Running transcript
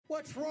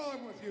What's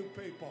wrong with you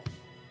people?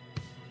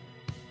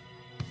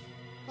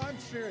 I'm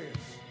serious.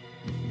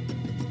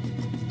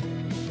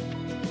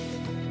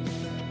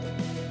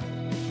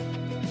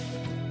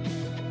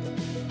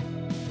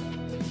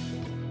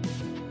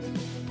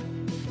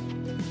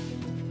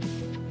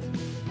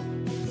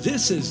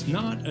 This is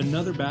Not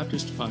Another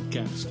Baptist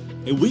Podcast,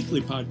 a weekly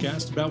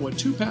podcast about what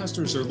two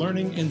pastors are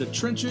learning in the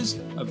trenches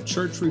of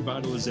church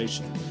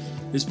revitalization.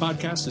 This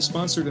podcast is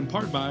sponsored in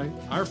part by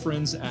our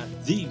friends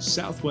at the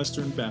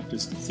Southwestern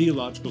Baptist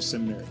Theological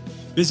Seminary.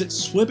 Visit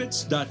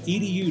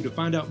swibbits.edu to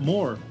find out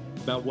more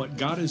about what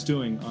God is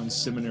doing on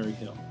Seminary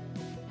Hill.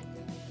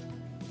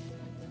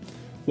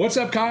 What's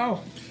up,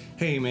 Kyle?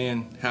 Hey,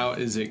 man. How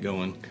is it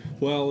going?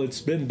 Well,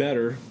 it's been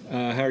better.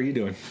 How are you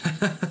doing?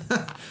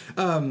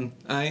 I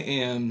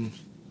am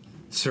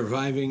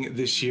surviving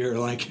this year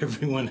like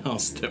everyone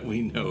else that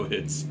we know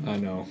is. I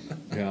know.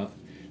 Yeah.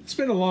 It's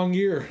been a long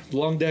year,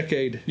 long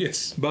decade.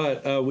 Yes.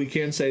 But we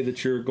can say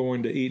that you're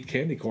going to eat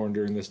candy corn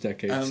during this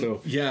decade.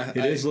 It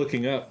is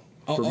looking up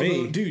for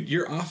me. Dude,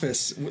 your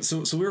office.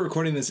 So we're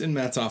recording this in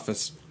Matt's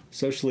office.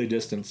 Socially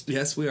distanced.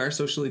 Yes, we are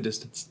socially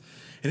distanced.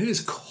 And it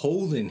is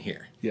cold in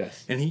here.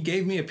 Yes. And he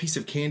gave me a piece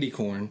of candy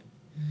corn,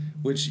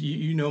 which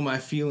you know my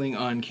feeling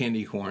on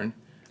candy corn.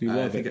 You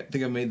love it. I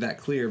think I made that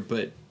clear,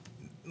 but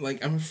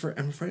like I'm afraid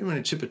I'm going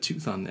to chip a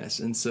tooth on this.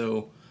 And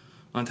so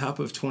on top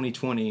of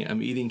 2020,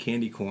 I'm eating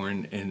candy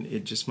corn, and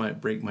it just might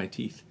break my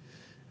teeth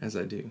as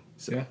I do.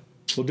 So. Yeah,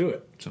 we'll do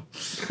it. So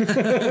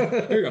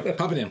here you go.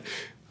 Pop it in.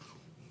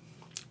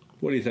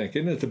 What do you think?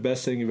 Isn't it the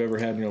best thing you've ever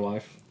had in your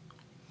life?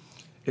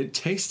 It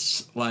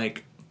tastes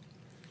like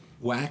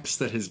wax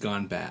that has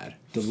gone bad.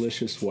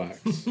 Delicious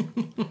wax.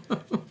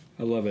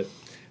 I love it.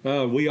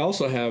 We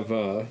also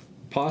have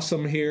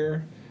possum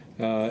here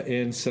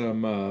and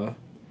some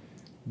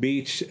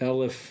beach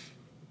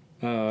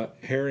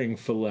herring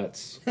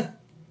fillets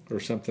or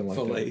something like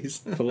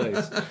that.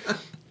 Fillets.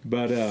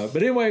 But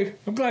anyway,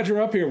 I'm glad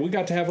you're up here. We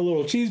got to have a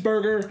little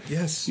cheeseburger.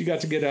 Yes. You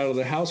got to get out of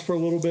the house for a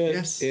little bit.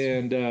 Yes.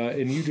 And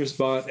you just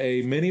bought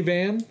a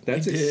minivan.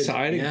 That's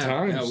exciting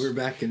times. Yeah, we're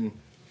back in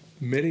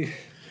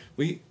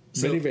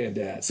minivan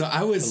dad. So I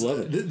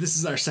love it. This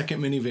is our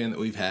second minivan that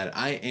we've had.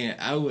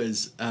 I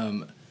was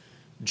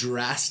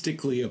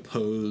drastically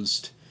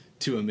opposed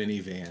to a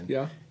minivan.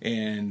 Yeah.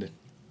 And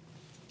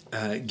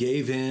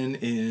gave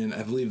in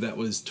I believe that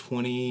was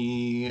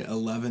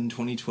 2011,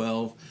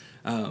 2012,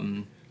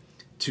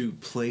 to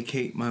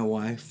placate my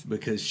wife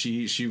because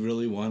she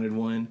really wanted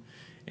one.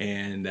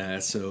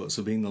 And so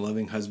being the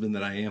loving husband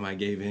that I am, I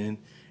gave in,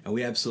 and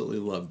we absolutely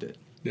loved it.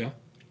 Yeah.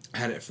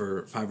 Had it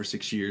for 5 or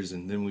 6 years,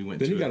 and then we went.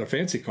 Then to you got a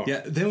fancy car.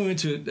 Yeah. Then we went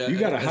to you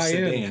got a high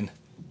sedan. end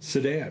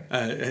sedan.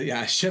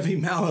 Yeah, Chevy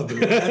Malibu.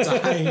 That's a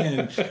high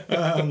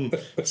end.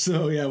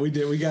 So yeah, we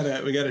did. We got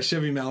a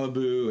Chevy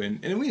Malibu,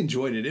 and we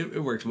enjoyed it.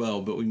 It worked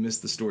well, but we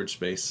missed the storage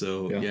space.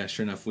 So yeah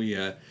sure enough, we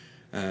got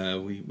a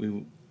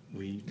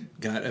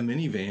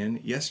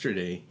minivan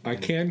yesterday. I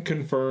can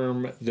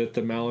confirm that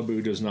the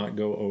Malibu does not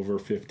go over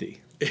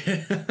 50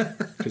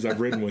 because I've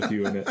ridden with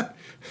you in it.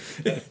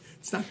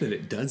 It's not that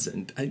it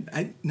doesn't.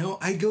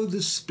 I go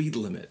the speed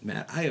limit,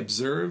 Matt. I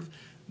observe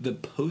the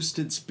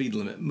posted speed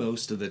limit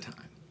most of the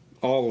time.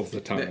 All of the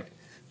time.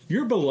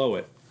 You're below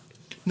it.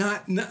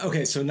 Not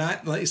okay. So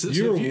not like so. If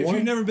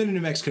you've never been to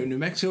New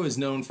Mexico is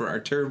known for our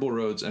terrible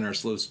roads and our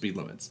slow speed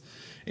limits,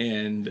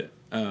 and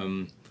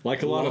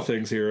like a lot of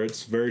things here,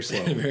 it's very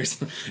slow. Very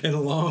slow, and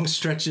long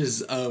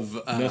stretches of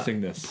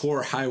nothingness,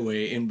 poor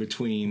highway in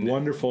between.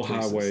 Wonderful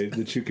places. Highway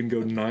that you can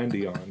go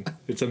 90 on.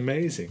 It's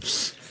amazing.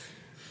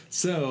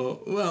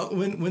 So, well,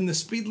 when the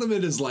speed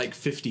limit is like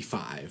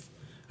 55,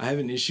 I have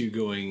an issue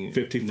going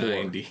 54.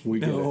 90.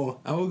 No,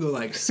 I will go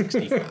like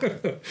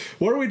 65.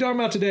 What are we talking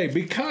about today?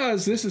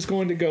 Because this is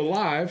going to go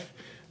live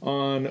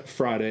on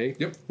Friday,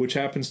 which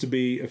happens to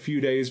be a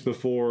few days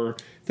before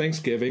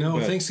Thanksgiving.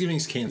 No,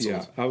 Thanksgiving's canceled.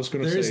 Yeah, I was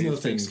going to say there is no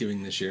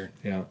Thanksgiving this year.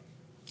 Yeah,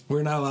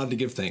 we're not allowed to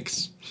give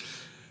thanks.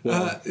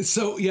 Well,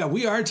 so yeah,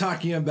 we are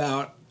talking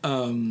about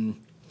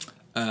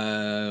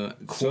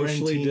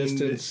socially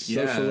distanced,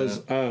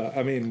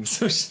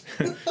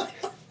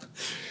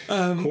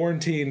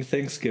 quarantine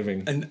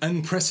Thanksgiving. An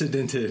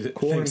unprecedented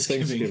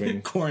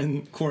Thanksgiving.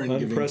 Corn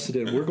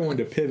unprecedented. We're going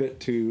to pivot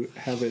to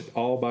have it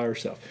all by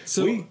ourselves.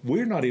 So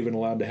we're not even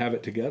allowed to have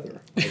it together.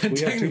 Like,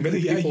 we have too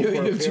many people.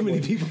 You have too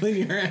many people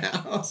in your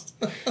house.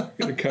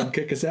 Going to come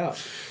kick us out.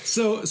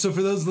 So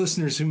for those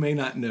listeners who may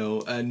not know,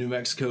 New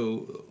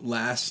Mexico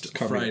last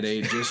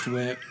Friday just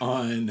went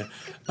on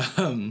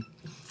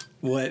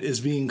what is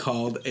being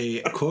called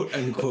a quote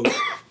unquote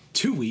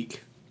 2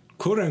 week.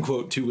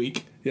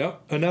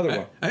 Yep, another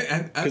one.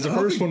 Because the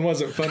first one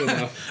wasn't fun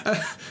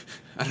enough.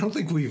 I don't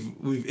think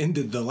we've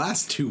ended the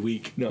last 2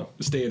 week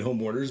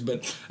stay-at-home orders,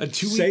 but a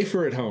 2 week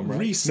safer at home, right?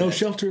 Reset. No,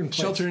 shelter in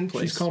place. Shelter in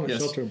place. She's calling it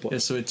shelter in place.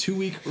 Yes, so a 2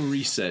 week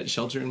reset,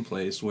 shelter in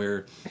place,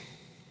 where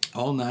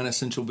all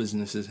non-essential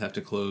businesses have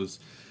to close.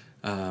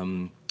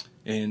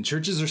 And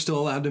churches are still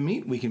allowed to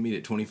meet. We can meet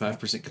at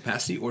 25%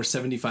 capacity or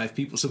 75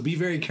 people. So be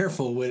very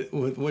careful with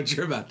what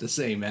you're about to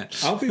say, Matt.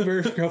 I'll be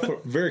very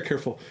careful, very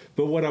careful.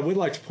 But what I would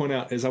like to point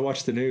out is I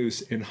watch the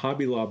news, and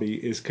Hobby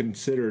Lobby is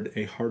considered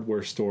a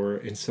hardware store,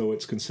 and so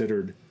it's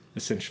considered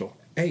essential.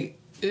 Hey,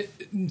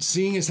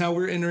 seeing as how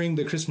we're entering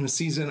the Christmas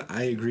season,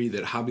 I agree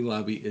that Hobby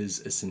Lobby is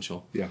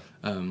essential. Yeah.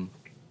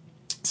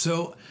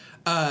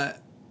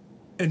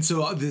 And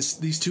so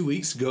these 2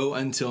 weeks go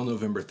until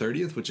November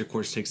 30th, which of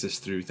course takes us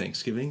through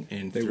Thanksgiving,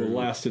 and they will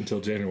last until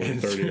January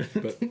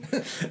 30th,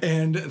 but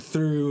and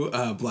through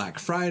Black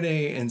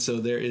Friday. And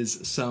so there is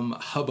some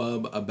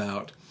hubbub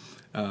about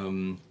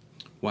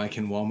why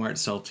can Walmart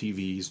sell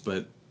TVs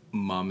but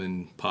mom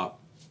and pop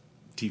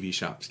TV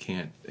shops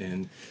can't.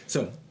 And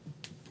so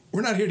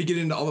we're not here to get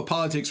into all the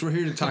politics. We're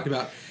here to talk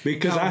about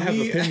because I have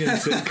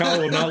opinions that Kyle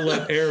will not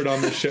let aired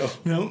on the show.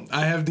 No,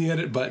 I have the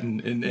edit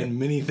button, and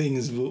many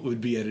things would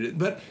be edited.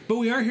 But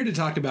we are here to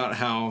talk about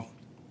how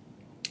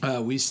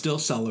we still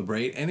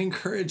celebrate and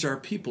encourage our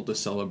people to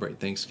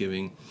celebrate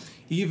Thanksgiving,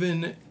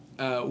 even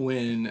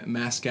when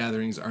mass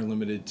gatherings are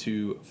limited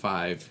to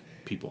 5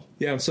 people.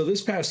 Yeah, so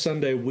this past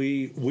Sunday,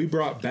 we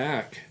brought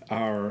back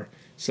our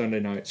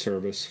Sunday night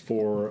service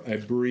for a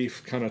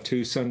brief kind of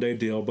 2-Sunday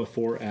deal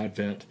before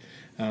Advent.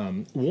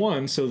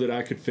 One, so that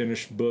I could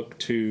finish book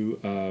 2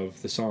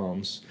 of the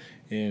Psalms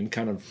and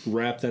kind of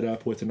wrap that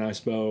up with a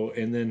nice bow.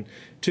 And then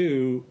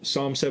 2,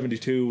 Psalm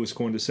 72 was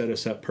going to set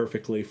us up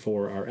perfectly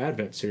for our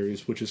Advent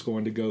series, which is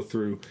going to go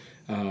through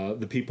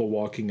the people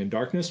walking in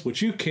darkness,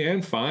 which you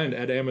can find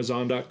at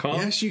Amazon.com.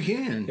 Yes, you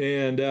can.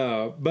 And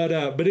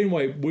but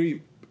anyway,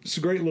 it's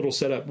a great little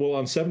setup. Well,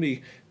 on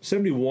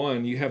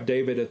 71, you have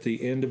David at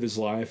the end of his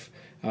life.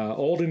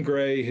 Old and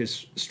gray,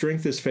 his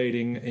strength is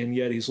fading, and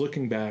yet he's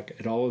looking back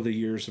at all of the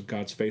years of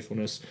God's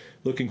faithfulness,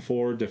 looking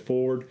forward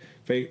to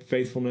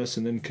faithfulness,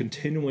 and then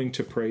continuing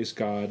to praise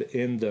God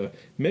in the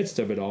midst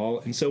of it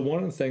all. And so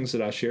one of the things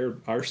that I shared,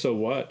 our So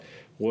What,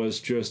 was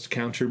just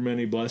count your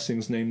many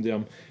blessings, name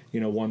them,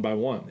 one by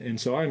one. And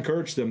so I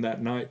encouraged them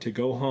that night to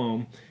go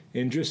home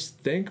and just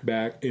think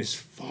back as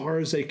far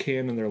as they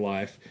can in their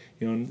life.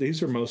 And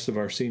these are most of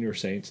our senior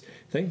saints.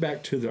 Think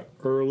back to the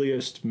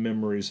earliest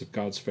memories of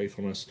God's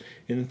faithfulness,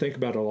 and then think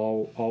about it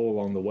all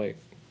along the way.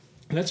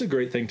 And that's a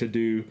great thing to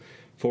do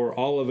for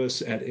all of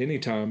us at any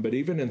time, but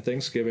even in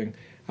Thanksgiving,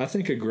 I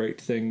think a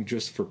great thing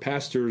just for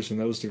pastors and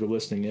those that are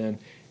listening in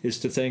is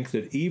to think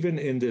that even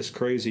in this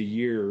crazy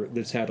year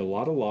that's had a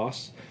lot of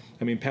loss,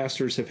 I mean,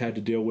 pastors have had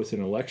to deal with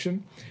an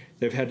election.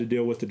 They've had to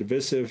deal with the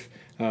divisive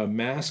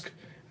mask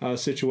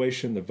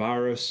situation, the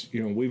virus.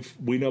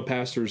 We know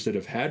pastors that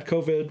have had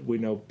COVID. We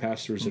know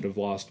pastors that have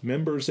lost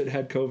members that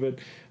had COVID,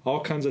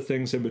 all kinds of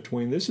things in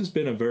between. This has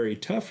been a very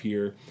tough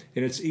year,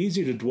 and it's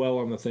easy to dwell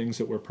on the things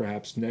that were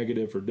perhaps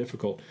negative or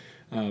difficult.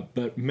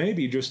 But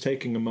maybe just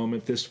taking a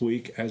moment this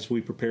week as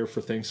we prepare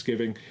for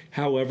Thanksgiving,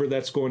 however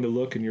that's going to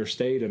look in your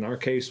state. In our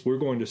case, we're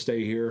going to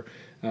stay here,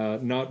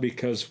 not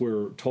because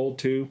we're told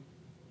to,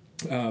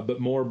 but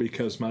more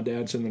because my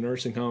dad's in the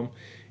nursing home.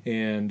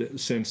 And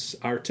since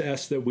our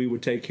tests that we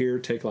would take here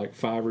take like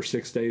 5 or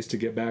 6 days to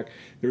get back,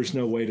 there's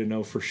no way to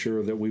know for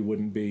sure that we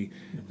wouldn't be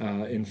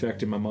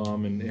infecting my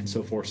mom and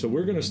so forth. So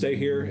we're going to stay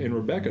here, and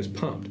Rebecca's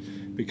pumped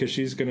because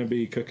she's going to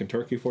be cooking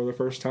turkey for the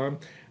first time.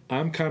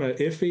 I'm kind of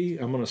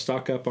iffy. I'm going to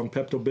stock up on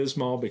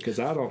Pepto-Bismol because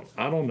I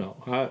don't know.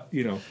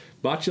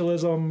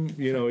 Botulism,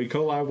 E.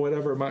 coli,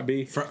 whatever it might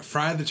be.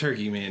 Fry the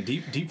turkey, man.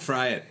 Deep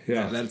fry it.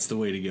 Yeah. That's the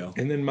way to go.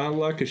 And then my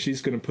luck is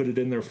she's going to put it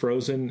in there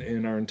frozen,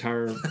 and our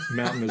entire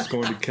mountain is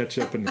going to catch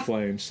up in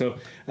flames. So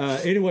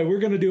anyway, we're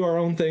going to do our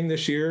own thing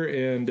this year,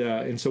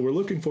 and so we're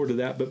looking forward to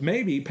that. But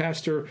maybe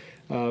pastor,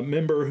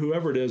 member,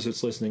 whoever it is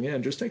that's listening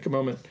in, just take a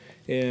moment,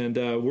 and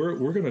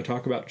we're going to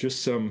talk about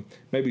just some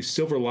maybe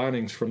silver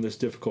linings from this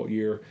difficult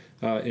year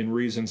and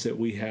reasons that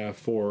we have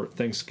for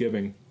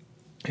Thanksgiving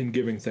and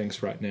giving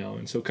thanks right now.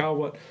 And so, Kyle,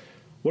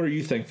 what are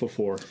you thankful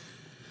for?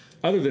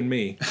 Other than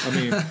me. I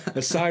mean,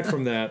 aside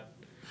from that,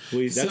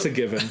 that's a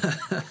given.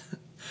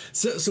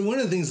 So one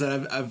of the things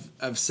that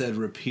I've said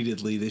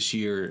repeatedly this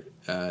year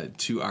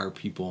to our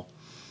people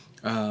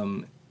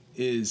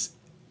is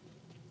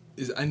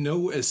I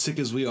know as sick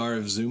as we are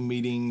of Zoom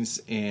meetings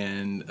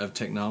and of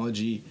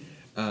technology,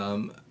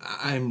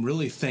 I'm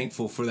really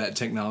thankful for that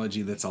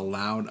technology that's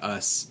allowed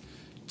us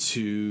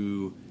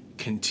to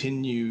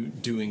continue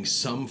doing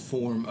some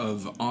form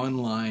of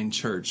online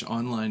church,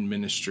 online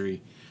ministry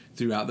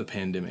throughout the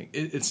pandemic.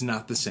 It's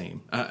not the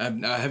same. I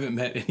haven't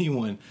met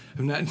anyone.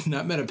 I've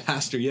not met a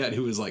pastor yet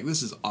who was like,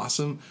 "This is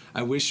awesome.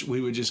 I wish we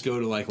would just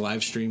go to like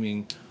live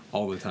streaming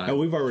all the time." Oh,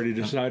 we've already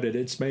decided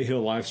it's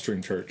Mayhill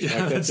Livestream Church.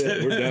 Yeah, that's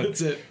it. We're done.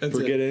 That's it.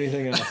 Forget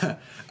anything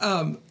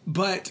else.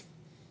 But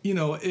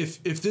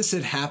if this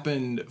had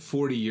happened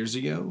 40 years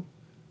ago,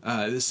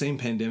 the same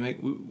pandemic,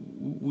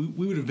 we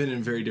would have been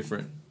in very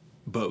different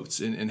boats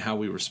in how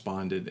we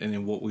responded and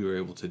in what we were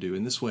able to do.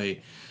 In this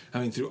way, I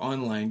mean, through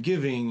online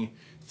giving,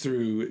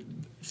 through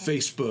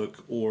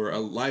Facebook or a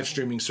live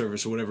streaming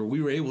service or whatever,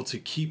 we were able to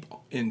keep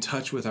in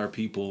touch with our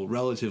people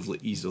relatively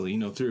easily,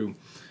 through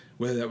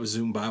whether that was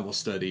Zoom Bible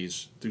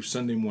studies, through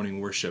Sunday morning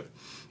worship,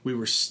 we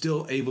were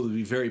still able to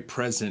be very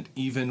present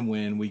even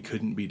when we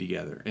couldn't be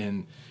together.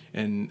 And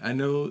I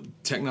know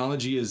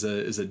technology is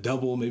a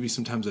double, maybe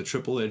sometimes a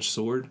triple-edged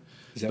sword.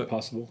 Is that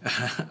possible?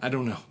 I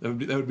don't know.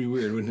 That would be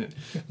weird, wouldn't it?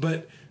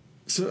 But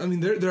so I mean,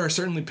 there are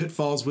certainly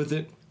pitfalls with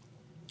it.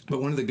 But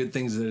one of the good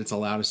things that it's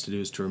allowed us to do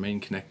is to remain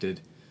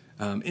connected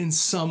in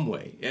some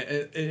way,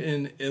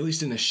 at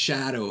least in a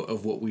shadow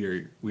of what we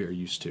are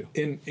used to.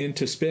 And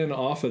to spin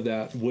off of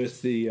that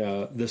with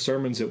the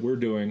sermons that we're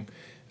doing,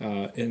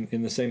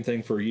 and the same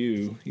thing for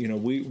you,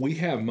 we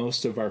have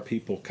most of our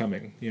people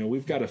coming.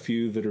 We've got a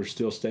few that are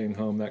still staying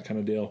home, that kind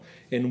of deal,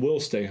 and will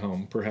stay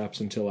home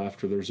perhaps until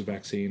after there's a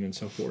vaccine and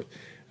so forth.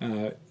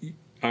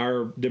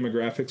 Our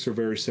demographics are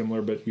very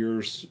similar, but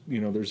yours,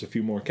 there's a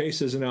few more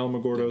cases in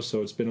Alamogordo,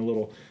 so it's been a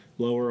little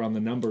lower on the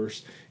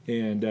numbers.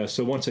 And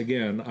so once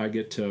again, I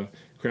get to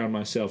crown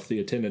myself the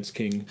attendance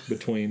king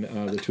between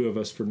the two of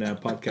us for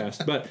NAB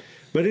Podcast. But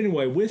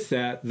anyway, with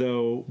that,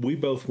 though, we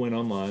both went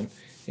online,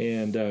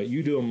 and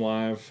you do them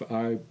live.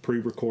 I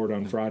pre-record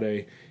on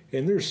Friday,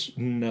 and there's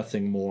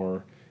nothing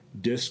more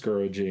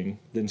discouraging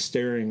than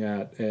staring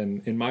at,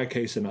 and in my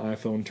case, an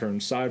iPhone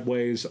turned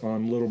sideways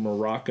on little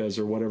maracas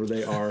or whatever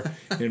they are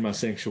in my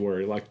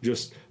sanctuary, like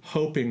just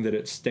hoping that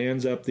it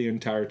stands up the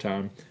entire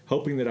time,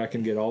 hoping that I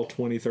can get all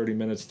 20, 30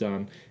 minutes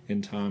done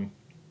in time.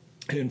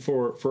 And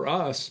for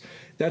us,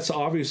 that's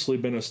obviously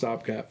been a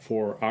stopgap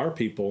for our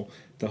people,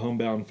 the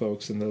homebound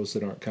folks and those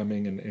that aren't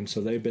coming. And so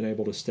they've been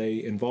able to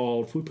stay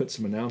involved. We put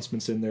some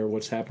announcements in there,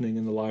 what's happening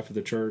in the life of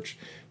the church.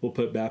 We'll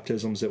put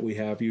baptisms that we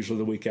have, usually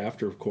the week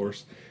after, of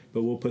course.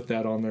 But we'll put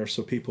that on there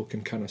so people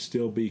can kind of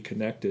still be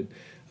connected.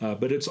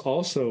 But it's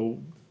also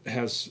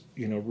has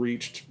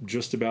reached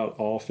just about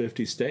all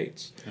 50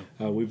 states.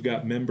 We've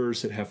got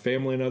members that have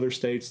family in other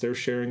states. They're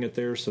sharing it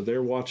there, so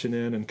they're watching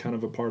in and kind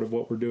of a part of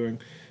what we're doing.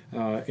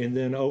 And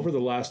then over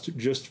the last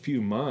just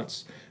few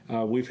months,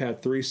 we've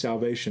had 3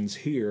 salvations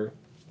here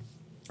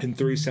and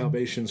 3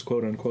 salvations,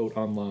 quote unquote,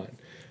 online.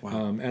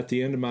 Wow. At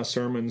the end of my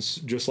sermons,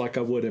 just like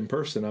I would in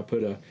person, I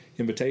put a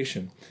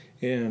invitation.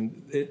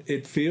 And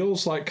it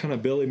feels like kind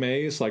of Billy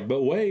Mays, like,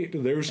 but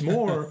wait, there's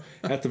more.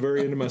 At the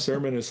very end of my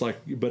sermon, it's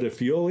like, but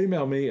if you'll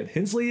email me at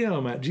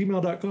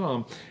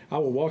hensleym@gmail.com, I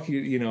will walk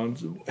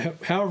you,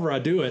 however I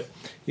do it.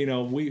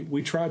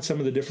 We tried some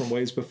of the different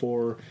ways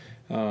before,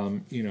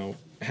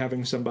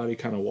 having somebody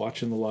kind of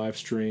watching the live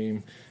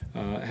stream,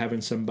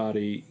 having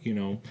somebody,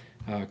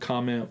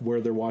 comment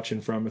where they're watching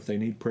from, if they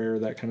need prayer,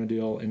 that kind of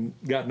deal, and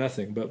got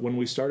nothing. But when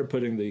we started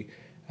putting the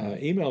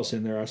emails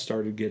in there, I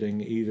started getting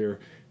either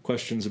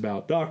questions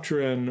about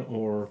doctrine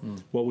or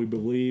what we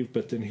believe.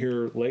 But then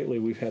here lately,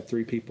 we've had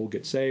 3 people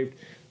get saved. I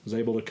was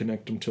able to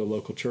connect them to a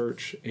local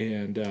church.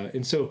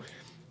 And so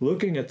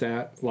looking at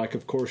that, like,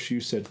 of course,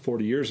 you said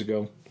 40 years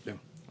ago,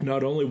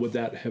 not only would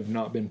that have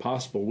not been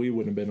possible, we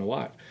wouldn't have been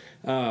alive.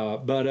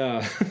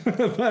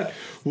 But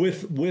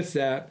with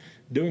that,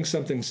 doing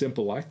something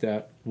simple like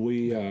that,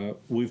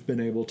 we've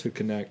been able to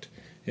connect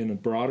in a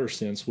broader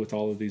sense with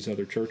all of these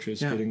other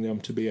churches, getting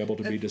them to be able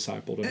to be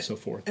discipled and so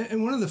forth.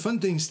 And one of the fun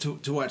things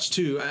to watch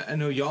too, I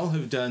know y'all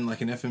have done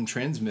like an FM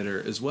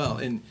transmitter as well,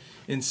 and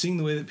seeing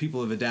the way that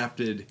people have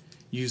adapted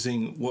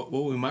using what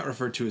we might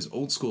refer to as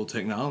old school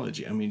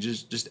technology. I mean,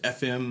 just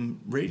FM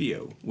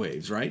radio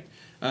waves, right?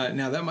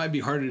 Now, that might be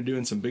harder to do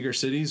in some bigger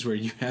cities where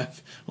you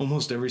have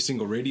almost every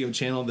single radio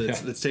channel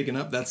that's taken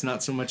up. That's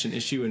not so much an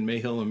issue in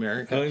Mayhill,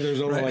 America. I think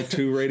there's only like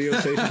 2 radio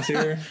stations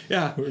here.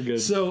 Yeah, we're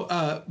good. So,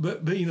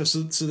 but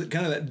so that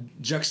kind of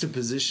that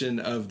juxtaposition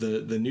of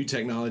the new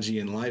technology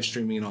and live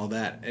streaming and all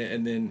that,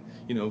 and then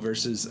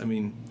versus, I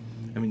mean,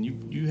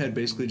 you had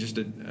basically just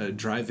a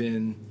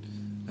drive-in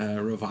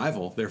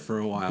revival there for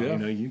a while.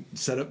 Yeah. You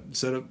set up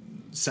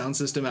sound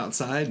system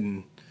outside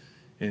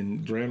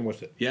and ran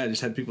with it. Yeah,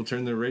 just had people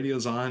turn their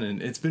radios on,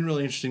 and it's been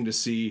really interesting to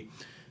see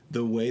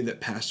the way that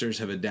pastors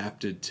have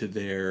adapted to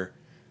their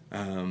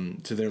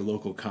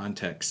local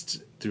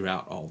context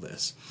throughout all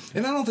this.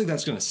 And I don't think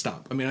that's going to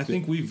stop. I mean, I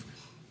think we've,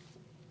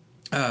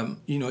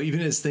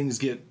 even as things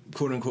get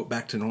quote unquote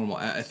back to normal,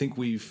 I think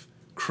we've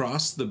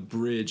crossed the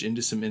bridge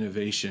into some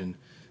innovation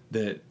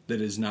that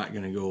is not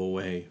going to go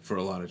away for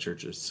a lot of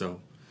churches. So,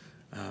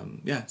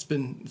 it's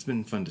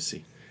been fun to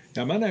see.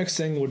 Now, my next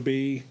thing would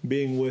be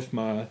being with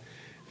my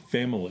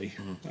family.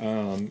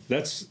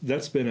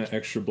 That's been an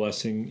extra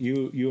blessing.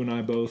 You and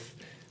I both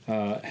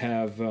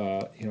have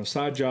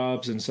side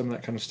jobs and some of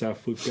that kind of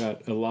stuff. We've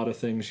got a lot of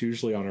things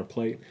usually on our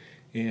plate,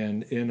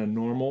 and in a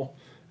normal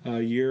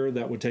year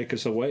that would take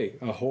us away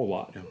a whole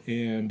lot. Yeah.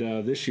 And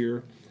this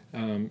year,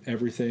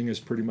 everything is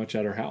pretty much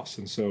at our house,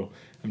 and so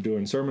I'm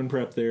doing sermon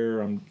prep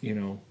there.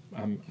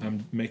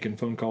 I'm making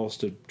phone calls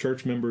to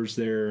church members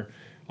there,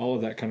 all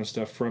of that kind of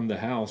stuff from the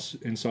house,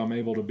 and so I'm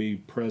able to be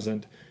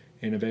present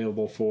and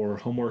available for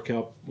homework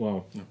help.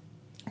 Well, no.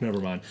 Never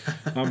mind.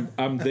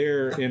 I'm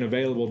there and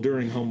available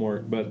during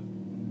homework, but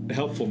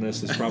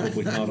helpfulness is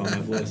probably not on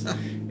that list.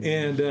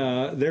 And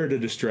there to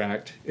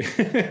distract.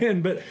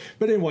 But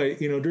anyway,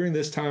 during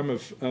this time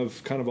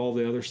of kind of all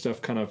the other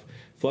stuff kind of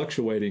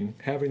fluctuating,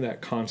 having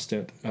that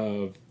constant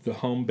of the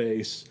home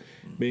base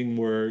being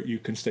where you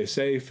can stay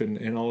safe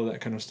and all of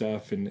that kind of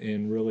stuff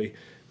and really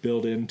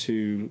build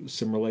into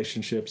some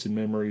relationships and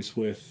memories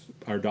with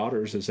our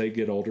daughters as they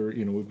get older.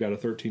 We've got a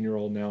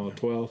 13-year-old now, a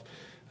 12,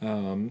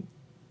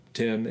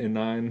 10 and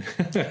 9.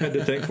 I had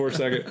to think for a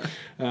second.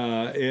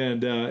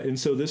 And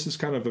so this is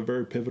kind of a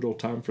very pivotal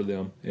time for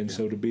them. And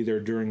so to be there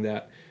during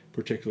that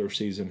particular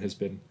season has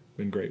been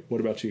great.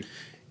 What about you?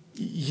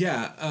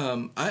 Yeah,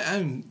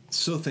 I'm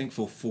so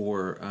thankful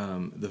for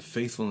the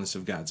faithfulness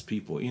of God's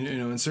people.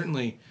 And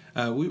certainly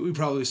we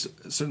probably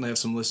certainly have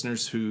some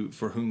listeners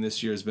for whom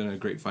this year has been a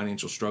great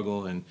financial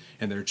struggle, and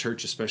their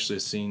church especially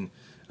has seen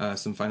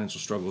some financial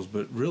struggles.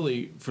 But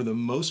really, for the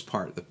most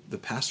part, the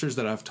pastors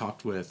that I've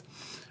talked with,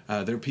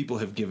 their people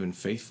have given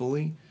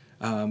faithfully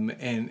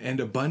and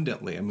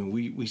abundantly. I mean,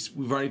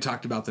 we've already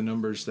talked about the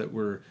numbers that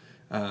were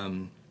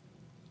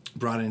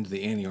brought into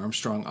the Annie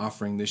Armstrong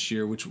offering this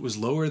year, which was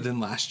lower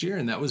than last year,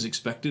 and that was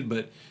expected,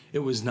 but it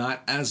was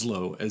not as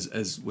low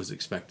as was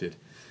expected.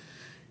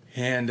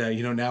 And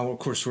now of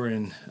course we're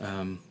in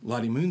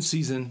Lottie Moon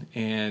season,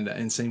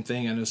 and same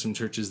thing. I know some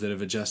churches that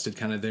have adjusted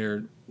kind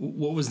of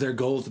what was their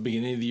goal at the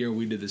beginning of the year.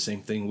 We did the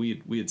same thing.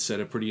 We had set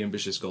a pretty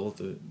ambitious goal at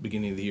the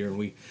beginning of the year, and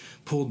we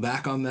pulled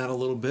back on that a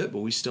little bit, but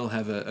we still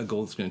have a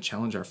goal that's going to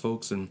challenge our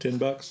folks. And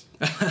 $10.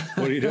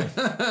 What are you doing?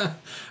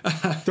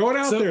 Throw it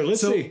out there.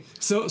 Let's see.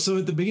 So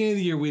at the beginning of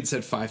the year we had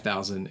said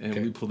 5,000, and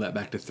we pulled that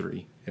back to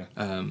 3.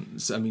 Yeah.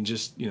 So I mean,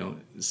 just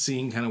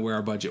seeing kind of where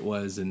our budget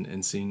was,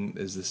 and seeing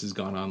as this has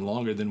gone on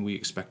longer than we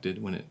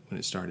expected when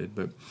it started,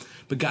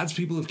 but God's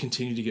people have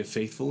continued to give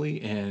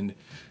faithfully, and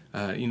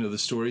the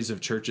stories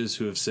of churches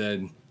who have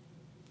said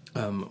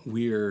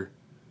we're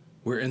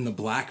in the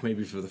black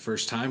maybe for the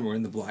first time. We're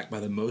in the black by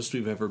the most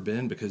we've ever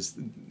been because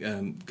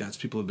God's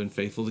people have been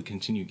faithful to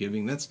continue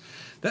giving. That's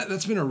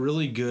been a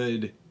really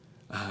good,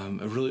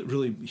 a really,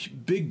 really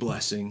big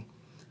blessing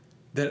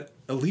that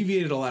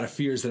alleviated a lot of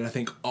fears that I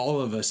think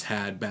all of us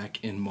had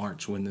back in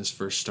March when this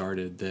first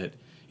started, that,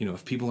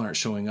 if people aren't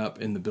showing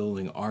up in the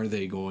building, are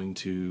they going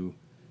to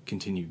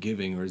continue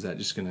giving, or is that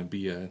just going to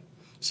be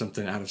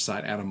something out of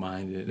sight, out of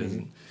mind? It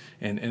doesn't,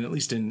 and at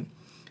least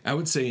I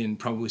would say in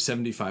probably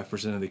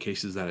 75% of the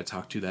cases that I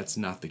talked to, that's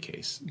not the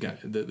case.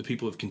 The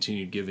people have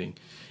continued giving.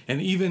 And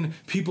even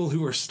people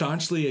who are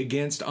staunchly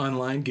against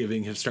online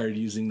giving have started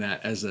using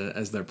that as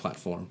their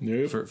platform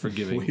for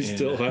giving. We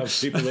still have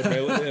people that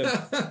mail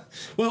it in.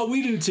 Well,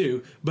 we do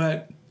too,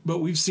 but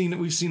we've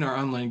seen our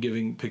online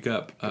giving pick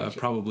up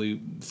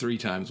probably 3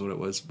 times what it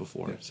was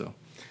before. Yeah. So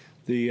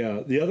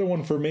the other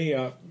one for me,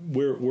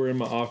 we're in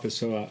my office,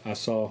 so I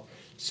saw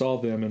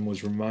them and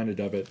was reminded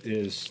of it,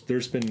 is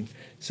there's been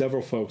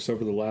several folks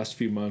over the last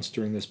few months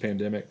during this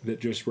pandemic that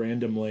just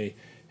randomly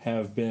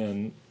have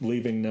been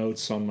leaving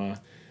notes on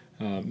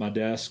my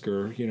desk,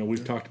 or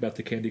we've talked about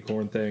the candy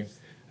corn thing,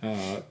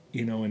 and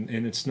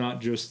it's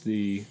not just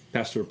the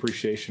pastor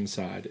appreciation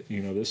side.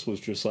 This was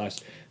just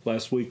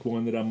last week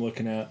one that I'm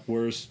looking at,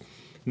 where's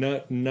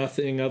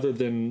nothing other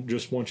than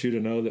just want you to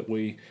know that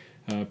we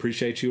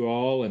appreciate you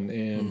all,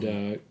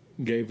 and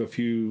gave a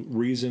few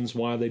reasons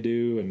why they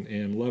do,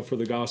 and love for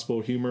the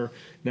gospel, humor.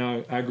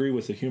 Now, I agree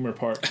with the humor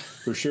part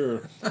for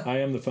sure. I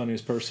am the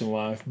funniest person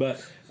alive,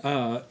 but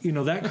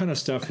that kind of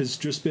stuff has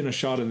just been a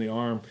shot in the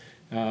arm,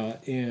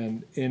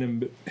 and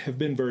have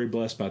been very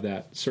blessed by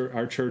that.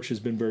 Our church has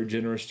been very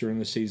generous during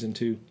the season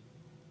too,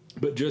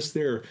 but just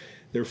their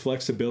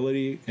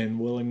flexibility and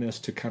willingness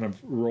to kind of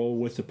roll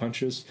with the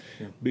punches,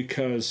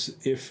 because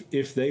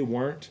if they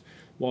weren't,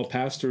 while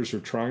pastors are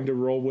trying to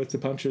roll with the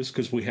punches,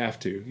 because we have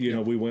to,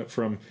 we went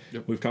from,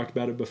 we've talked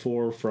about it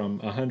before, from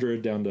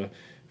 100 down to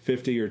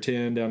 50 or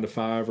 10 down to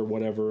 5 or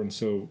whatever. And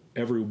so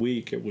every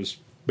week it was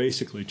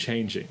basically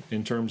changing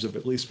in terms of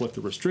at least what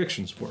the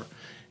restrictions were.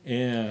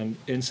 And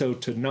so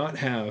to not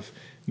have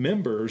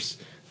members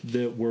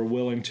that were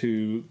willing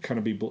to kind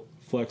of be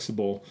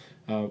flexible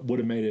would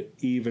have made it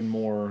even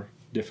more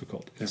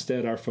difficult. Yeah.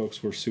 Instead, our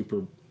folks were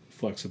super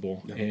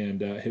flexible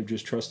and have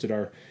just trusted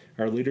our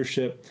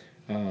leadership.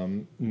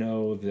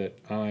 Know that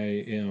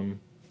I am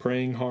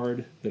praying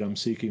hard, that I'm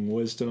seeking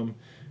wisdom,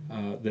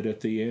 that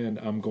at the end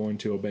I'm going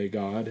to obey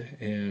God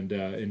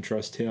and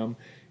trust Him,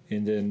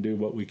 and then do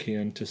what we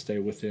can to stay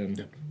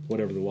within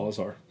whatever the laws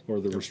are or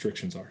the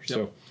restrictions are.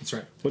 So that's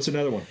right. What's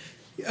another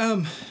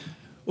one?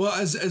 Well,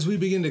 as we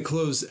begin to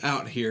close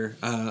out here,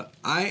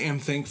 I am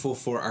thankful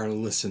for our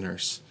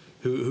listeners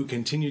who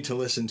continue to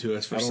listen to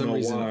us for some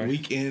reason, why.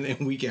 Week in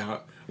and week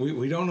out.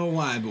 We don't know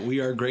why, but we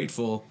are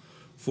grateful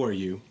for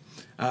you.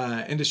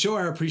 And to show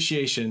our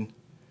appreciation,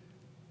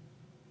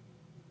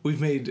 we've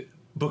made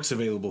books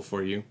available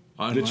for you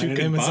online that you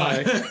can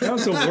buy. That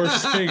was the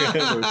worst thing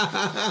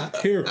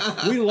ever. Here,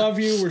 we love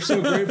you. We're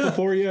so grateful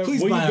for you.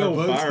 Please Will buy you our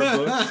go buy our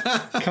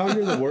books? Kyle,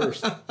 you're the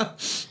worst.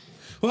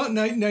 Well,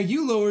 now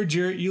you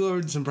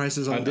lowered some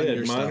prices on, I did. on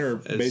your Mine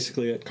stuff. are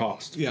basically at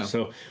cost. Yeah.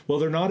 So, well,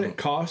 they're not at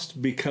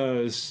cost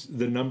because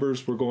the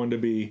numbers were going to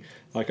be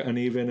like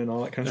uneven and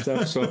all that kind of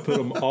stuff. So I put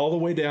them all the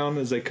way down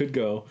as they could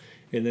go,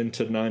 and then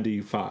to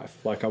 95.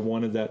 Like I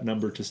wanted that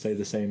number to stay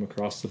the same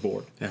across the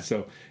board. Yeah.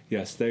 So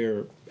yes, they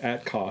are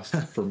at cost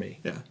for me.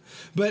 Yeah,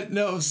 but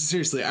no,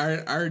 seriously,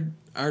 our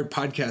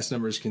podcast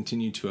numbers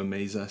continue to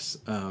amaze us.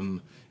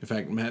 In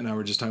fact, Matt and I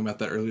were just talking about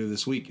that earlier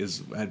this week.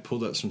 I had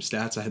pulled up some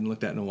stats I hadn't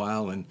looked at in a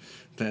while, and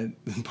that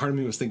part of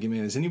me was thinking,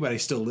 man, is anybody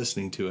still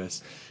listening to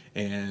us?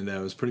 And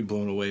I was pretty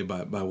blown away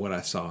by what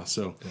I saw.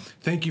 So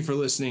thank you for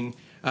listening.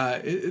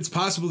 It's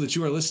possible that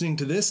you are listening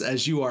to this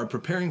as you are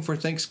preparing for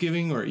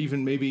Thanksgiving, or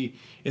even maybe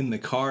in the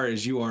car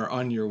as you are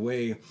on your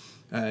way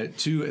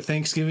to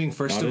Thanksgiving.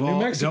 First of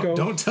all,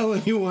 don't tell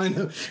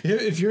anyone.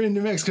 If you're in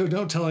New Mexico,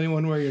 don't tell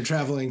anyone where you're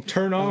traveling.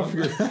 Turn off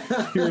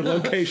your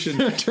location.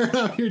 Turn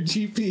off your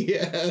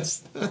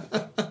GPS.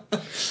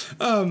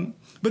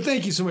 But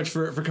thank you so much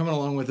for coming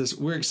along with us.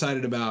 We're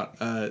excited about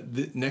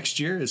the next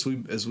year as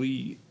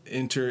we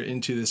enter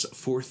into this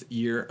fourth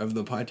year of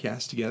the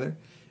podcast together.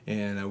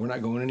 And we're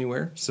not going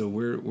anywhere, so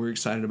we're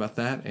excited about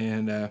that,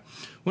 and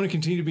want to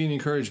continue to be an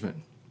encouragement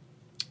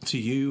to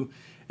you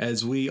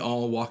as we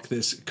all walk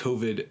this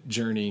COVID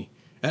journey,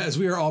 as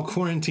we are all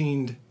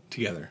quarantined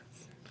together,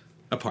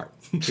 apart.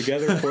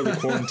 Together for the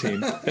quarantine.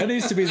 That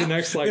needs to be the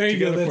next,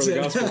 together for the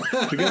gospel.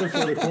 Together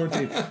for the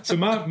quarantine. So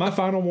my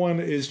final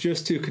one is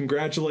just to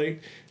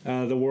congratulate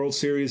the World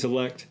Series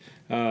elect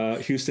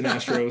Houston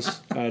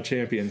Astros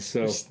champions.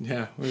 So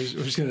yeah, we're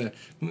just gonna,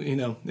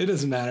 it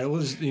doesn't matter. We'll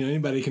just,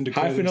 anybody can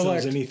declare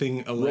themselves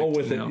anything. Roll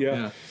with it.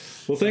 Yeah.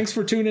 Well, thanks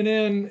for tuning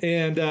in.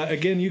 And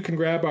again, you can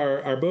grab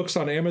our books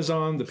on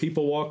Amazon, The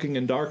People Walking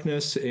in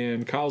Darkness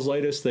and Kyle's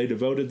latest. They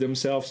devoted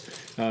themselves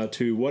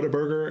to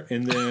Whataburger.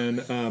 And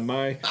then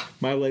my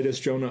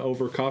latest, Jonah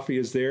Over Coffee,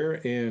 is there.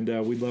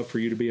 And we'd love for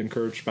you to be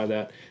encouraged by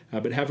that.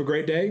 But have a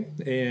great day.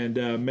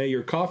 And may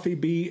your coffee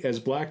be as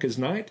black as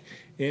night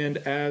and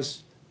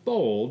as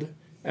bold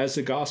as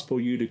the gospel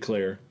you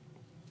declare.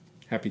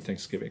 Happy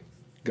Thanksgiving.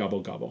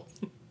 Gobble, gobble.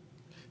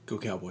 Go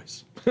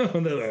Cowboys.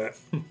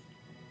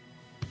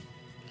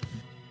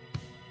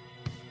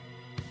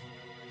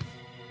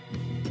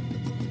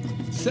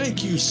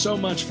 Thank you so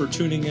much for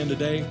tuning in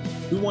today.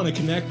 We want to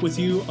connect with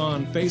you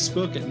on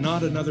Facebook at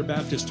Not Another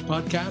Baptist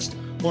Podcast,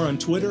 or on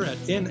Twitter at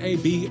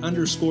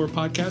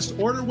NAB_podcast,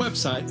 or our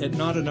website at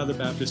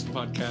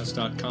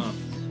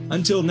notanotherbaptistpodcast.com.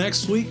 Until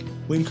next week,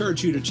 we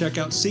encourage you to check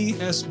out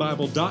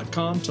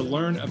csbible.com to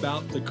learn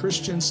about the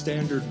Christian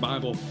Standard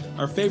Bible,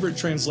 our favorite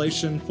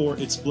translation for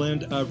its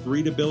blend of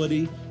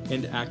readability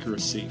and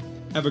accuracy.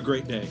 Have a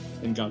great day,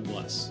 and God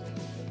bless.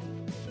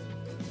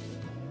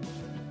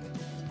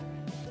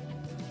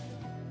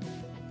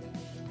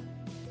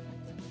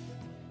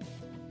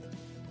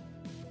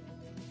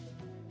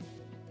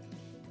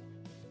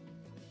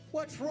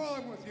 What's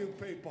wrong with you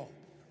people?